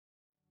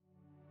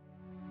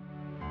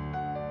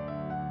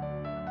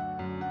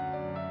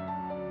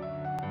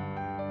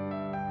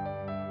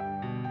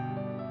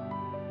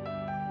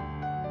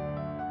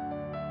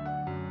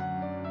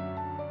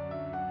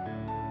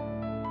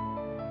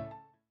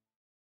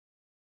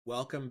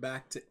welcome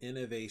back to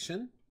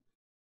Innovation.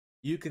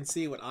 You can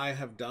see what I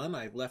have done.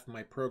 I've left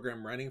my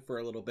program running for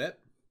a little bit,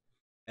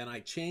 and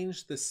I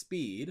changed the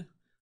speed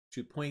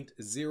to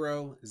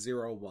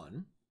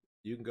 0.001.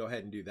 You can go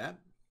ahead and do that.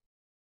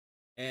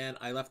 And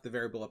I left the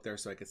variable up there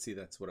so I could see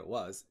that's what it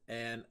was.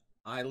 And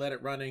I let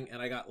it running,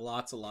 and I got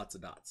lots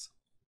of dots.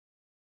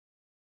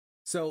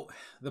 So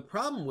the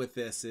problem with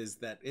this is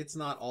that it's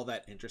not all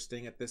that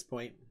interesting at this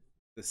point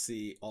to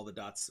see all the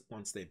dots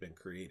once they've been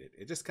created.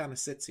 It just kind of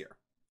sits here.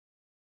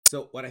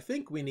 So what I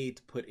think we need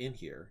to put in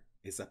here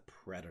is a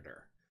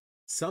predator,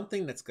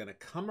 something that's going to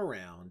come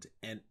around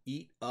and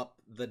eat up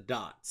the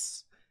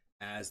dots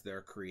as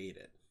they're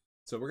created.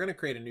 So we're going to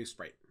create a new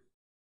sprite.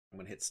 I'm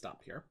going to hit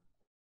stop here.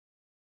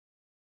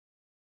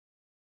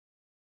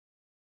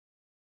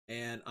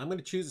 And I'm going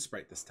to choose a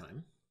sprite this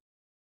time.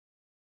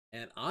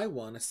 And I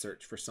want to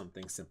search for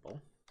something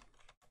simple.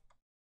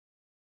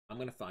 I'm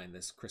going to find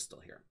this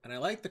crystal here. And I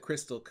like the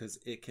crystal because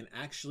it can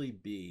actually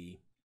be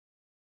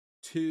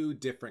two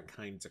different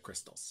kinds of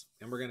crystals.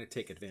 And we're going to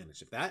take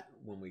advantage of that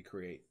when we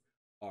create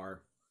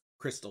our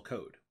crystal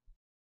code.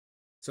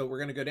 So we're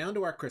going to go down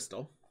to our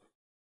crystal.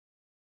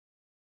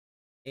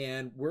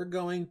 And we're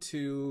going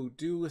to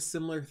do a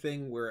similar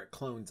thing where it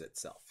clones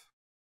itself.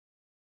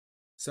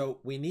 So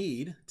we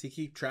need to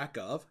keep track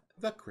of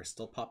the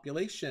crystal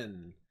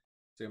population.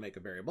 So we're going to make a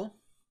variable.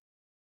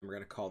 And we're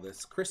going to call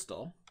this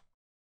crystal.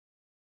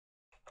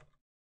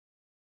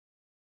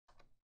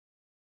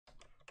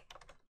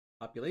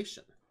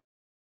 Population.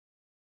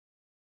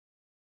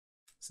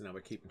 So now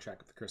we're keeping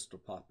track of the crystal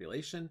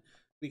population.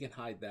 We can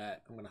hide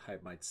that. I'm going to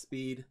hide my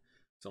speed,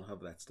 so I don't have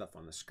that stuff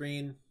on the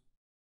screen.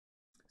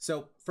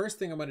 So first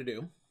thing I'm going to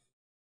do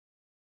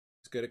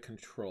is go to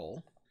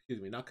control,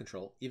 excuse me, not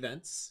control,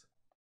 events,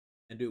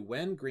 and do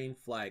when green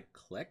flag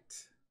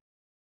clicked.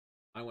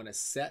 I want to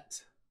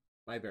set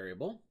my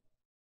variable,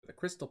 the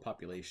crystal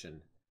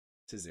population,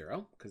 to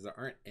 0 because there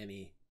aren't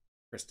any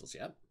crystals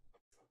yet.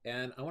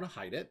 And I want to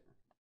hide it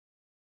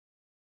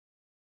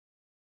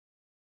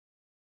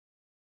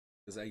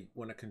because I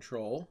want to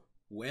control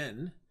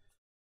when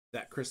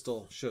that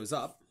crystal shows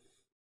up.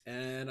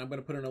 And I'm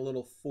going to put in a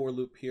little for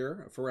loop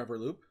here, a forever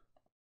loop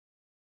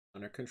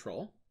under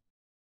control.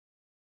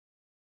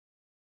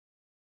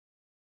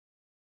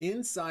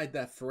 Inside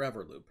that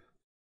forever loop,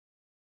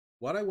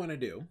 what I want to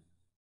do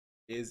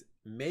is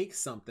make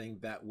something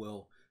that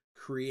will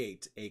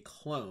create a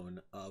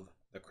clone of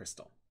the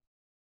crystal.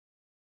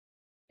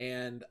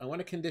 And I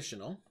want a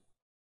conditional.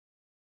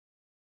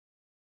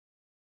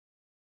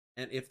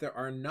 And if there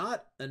are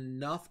not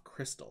enough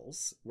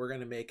crystals, we're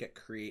going to make it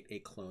create a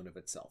clone of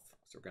itself.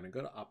 So we're going to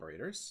go to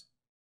operators.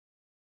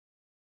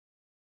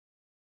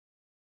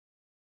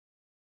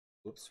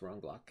 Oops,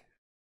 wrong block.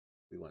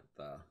 We want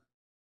the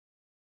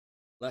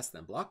less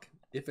than block.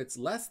 If it's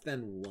less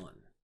than 1,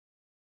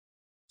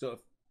 so if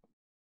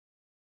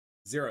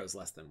 0 is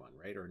less than 1,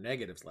 right, or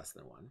negative is less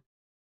than 1,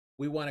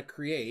 we want to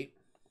create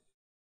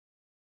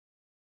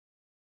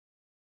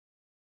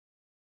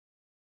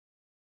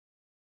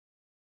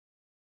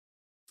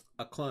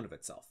a clone of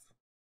itself.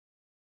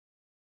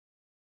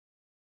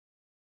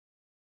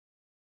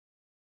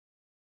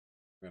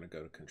 We're going to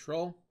go to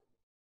control.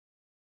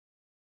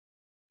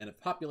 And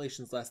if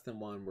population is less than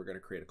 1, we're going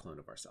to create a clone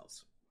of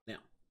ourselves. Now,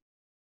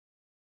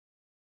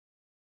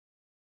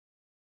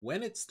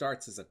 when it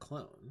starts as a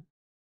clone,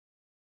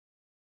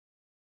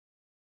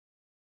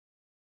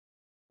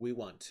 we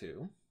want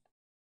to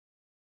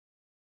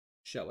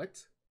show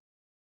it.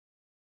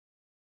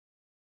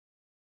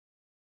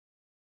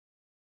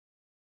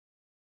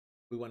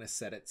 We want to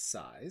set its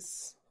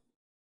size.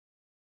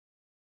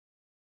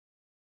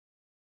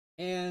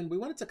 And we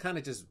want it to kind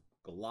of just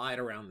glide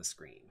around the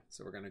screen.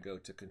 So we're going to go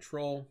to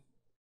control,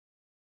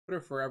 put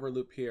a forever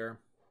loop here.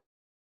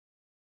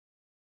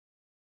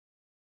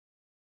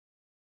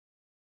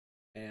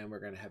 And we're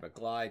going to have a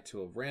glide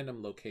to a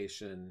random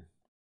location.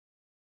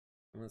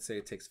 And let's say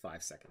it takes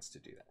 5 seconds to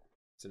do that.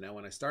 So now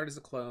when I start as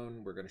a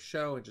clone, we're going to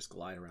show and just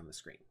glide around the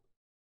screen.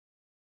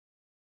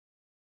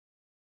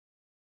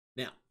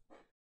 Now,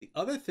 the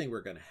other thing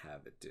we're going to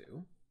have it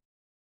do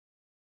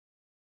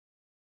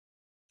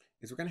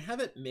is we're going to have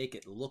it make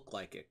it look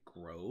like it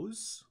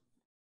grows.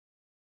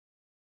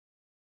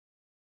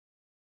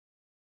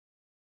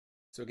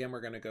 So again,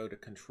 we're going to go to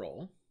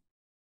control.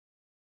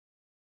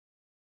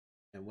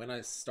 And when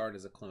I start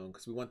as a clone,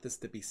 because we want this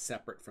to be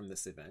separate from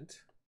this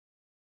event,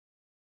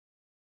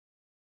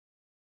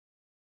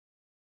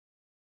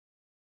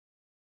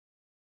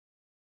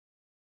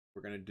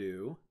 we're going to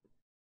do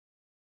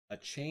a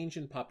change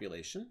in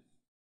population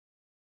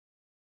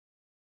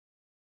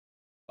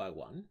by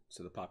 1.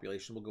 So the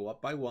population will go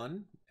up by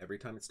 1 every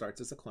time it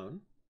starts as a clone.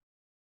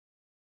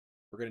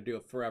 We're going to do a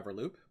forever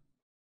loop.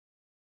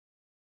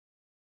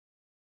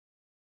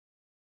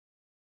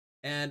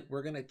 And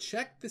we're going to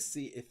check to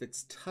see if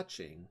it's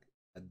touching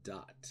a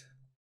dot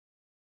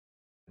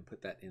and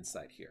put that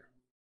inside here.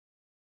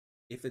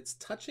 If it's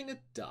touching a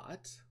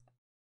dot,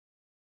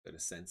 go to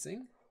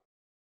sensing.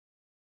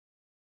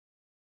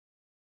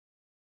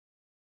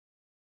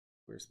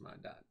 Where's my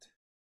dot?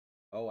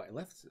 Oh,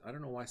 I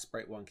don't know why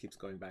sprite 1 keeps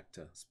going back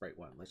to sprite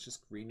 1. Let's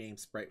just rename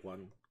sprite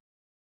 1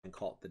 and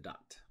call it the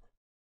dot.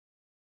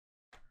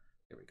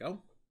 There we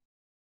go.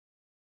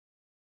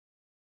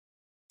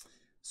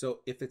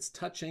 So if it's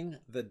touching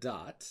the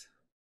dot,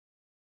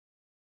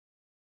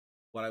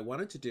 what I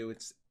wanted to do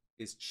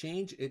is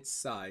change its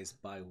size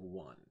by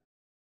 1.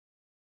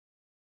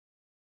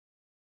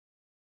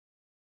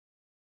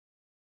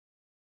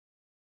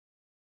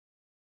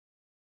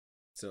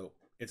 So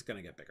it's going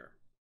to get bigger.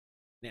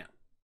 Now,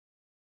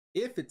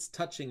 if it's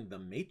touching the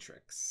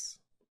matrix,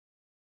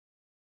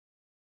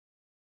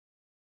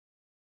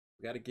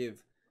 we got to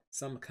give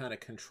some kind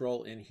of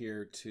control in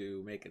here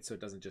to make it so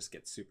it doesn't just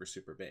get super,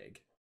 super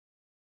big.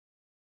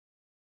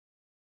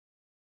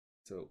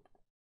 So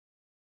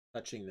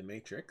touching the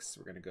matrix,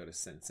 we're going to go to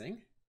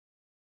sensing,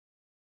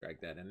 drag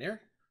that in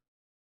there.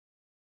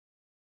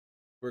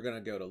 We're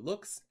going to go to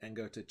looks and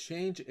go to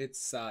change its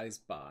size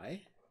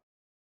by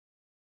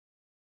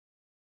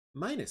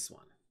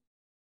 -1.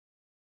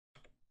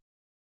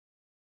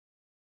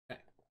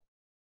 Okay.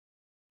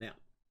 Now,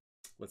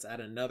 let's add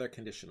another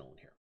conditional in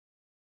here.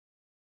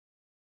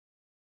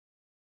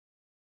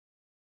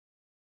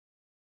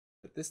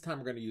 But this time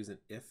we're going to use an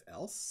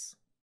if-else.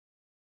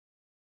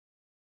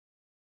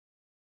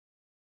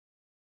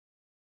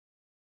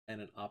 And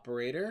an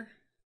operator.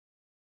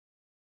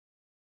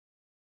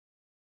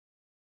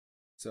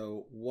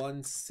 So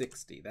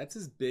 160, that's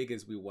as big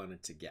as we want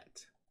it to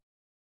get.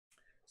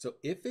 So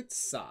if its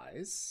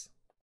size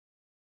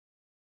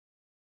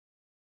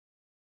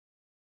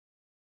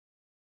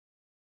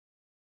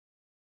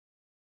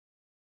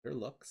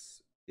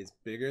looks is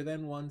bigger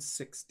than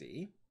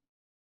 160,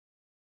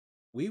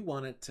 we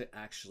want it to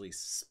actually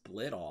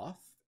split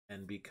off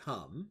and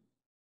become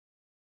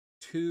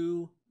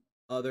 2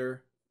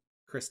 other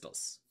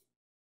crystals.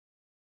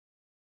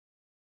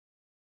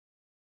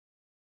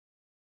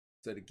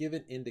 So to give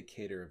an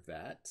indicator of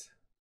that,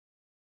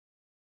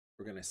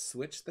 we're going to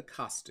switch the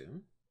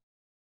costume,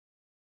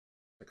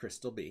 the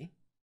crystal B.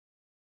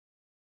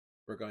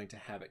 We're going to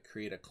have it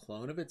create a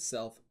clone of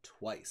itself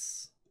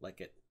twice, like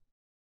it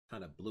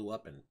kind of blew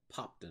up and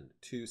popped into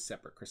 2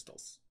 separate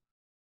crystals.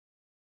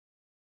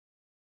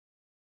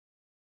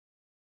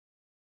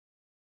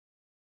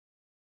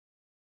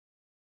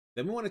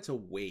 Then we want it to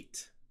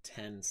wait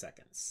 10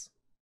 seconds.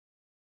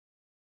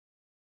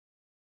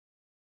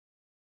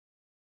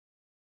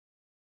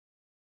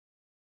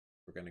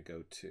 We're going to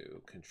go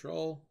to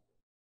control,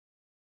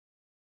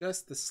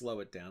 just to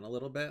slow it down a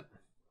little bit.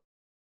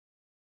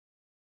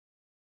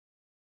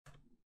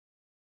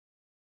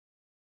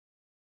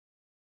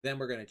 Then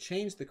we're going to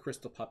change the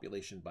crystal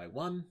population by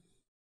 1,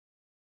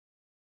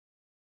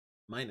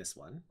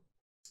 -1,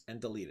 and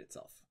delete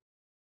itself.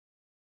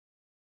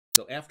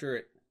 So after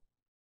it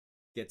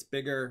gets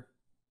bigger,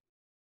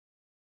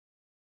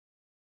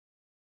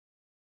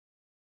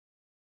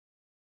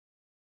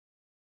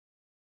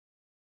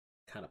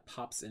 kind of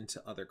pops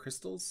into other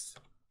crystals,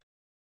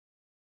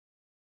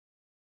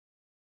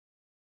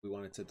 we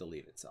want it to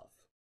delete itself.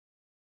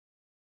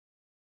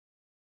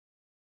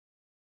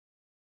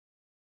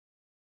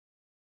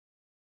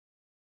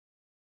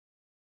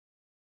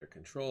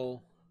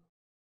 Control,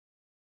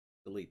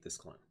 delete this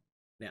clone.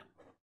 Now,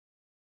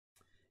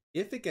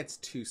 if it gets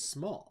too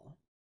small,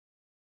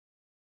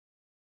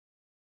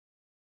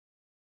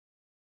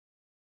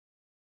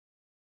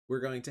 we're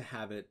going to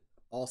have it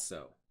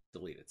also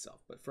delete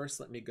itself. But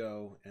first, let me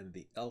go, and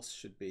the else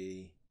should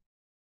be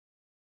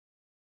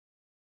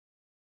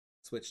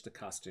switch to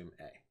costume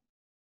A.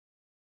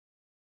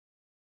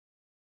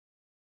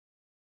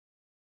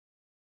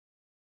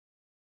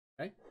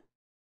 Okay.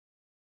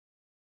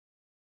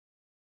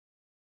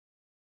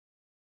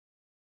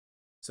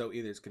 So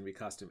either it's going to be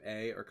costume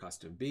A or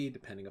costume B,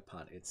 depending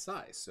upon its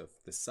size. So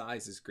if the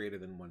size is greater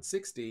than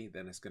 160,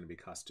 then it's going to be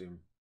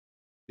costume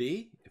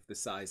B. If the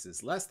size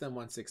is less than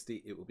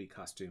 160, it will be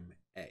costume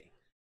A.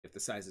 If the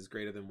size is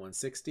greater than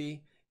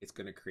 160, it's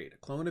going to create a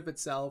clone of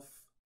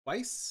itself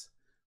twice,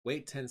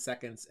 wait 10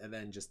 seconds, and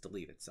then just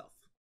delete itself.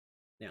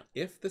 Now,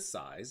 if the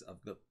size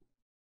of the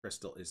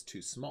crystal is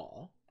too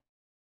small,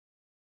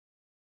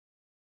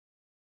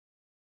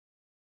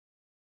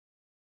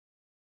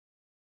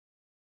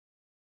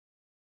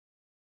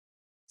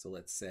 so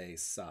let's say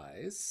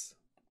size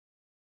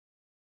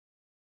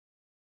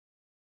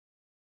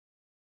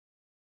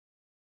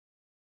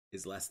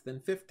is less than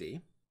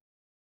 50,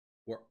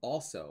 we're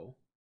also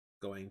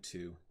going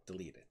to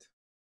delete it.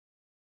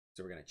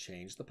 So we're going to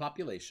change the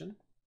population.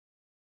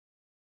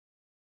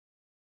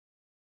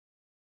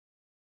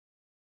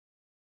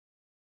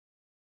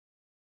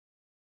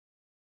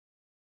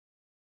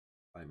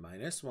 By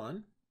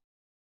 -1.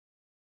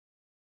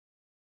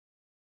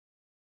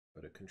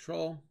 Go to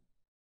control.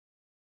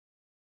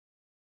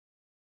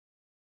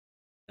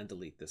 And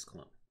delete this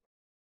clone.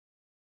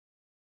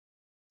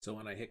 So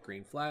when I hit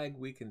green flag,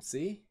 we can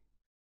see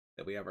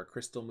that we have our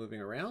crystal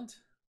moving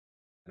around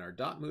and our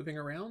dot moving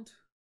around.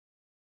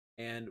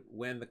 And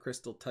when the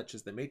crystal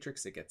touches the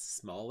matrix, it gets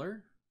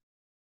smaller.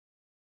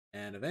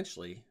 And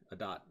eventually a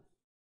dot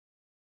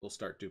will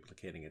start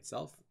duplicating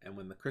itself. And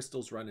when the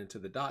crystals run into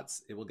the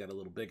dots, it will get a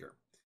little bigger.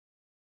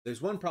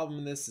 There's one problem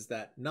in this, is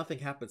that nothing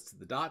happens to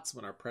the dots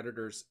when our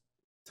predators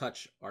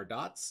touch our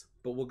dots,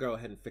 but we'll go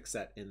ahead and fix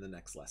that in the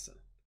next lesson.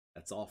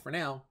 That's all for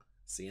now.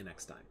 See you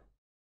next time.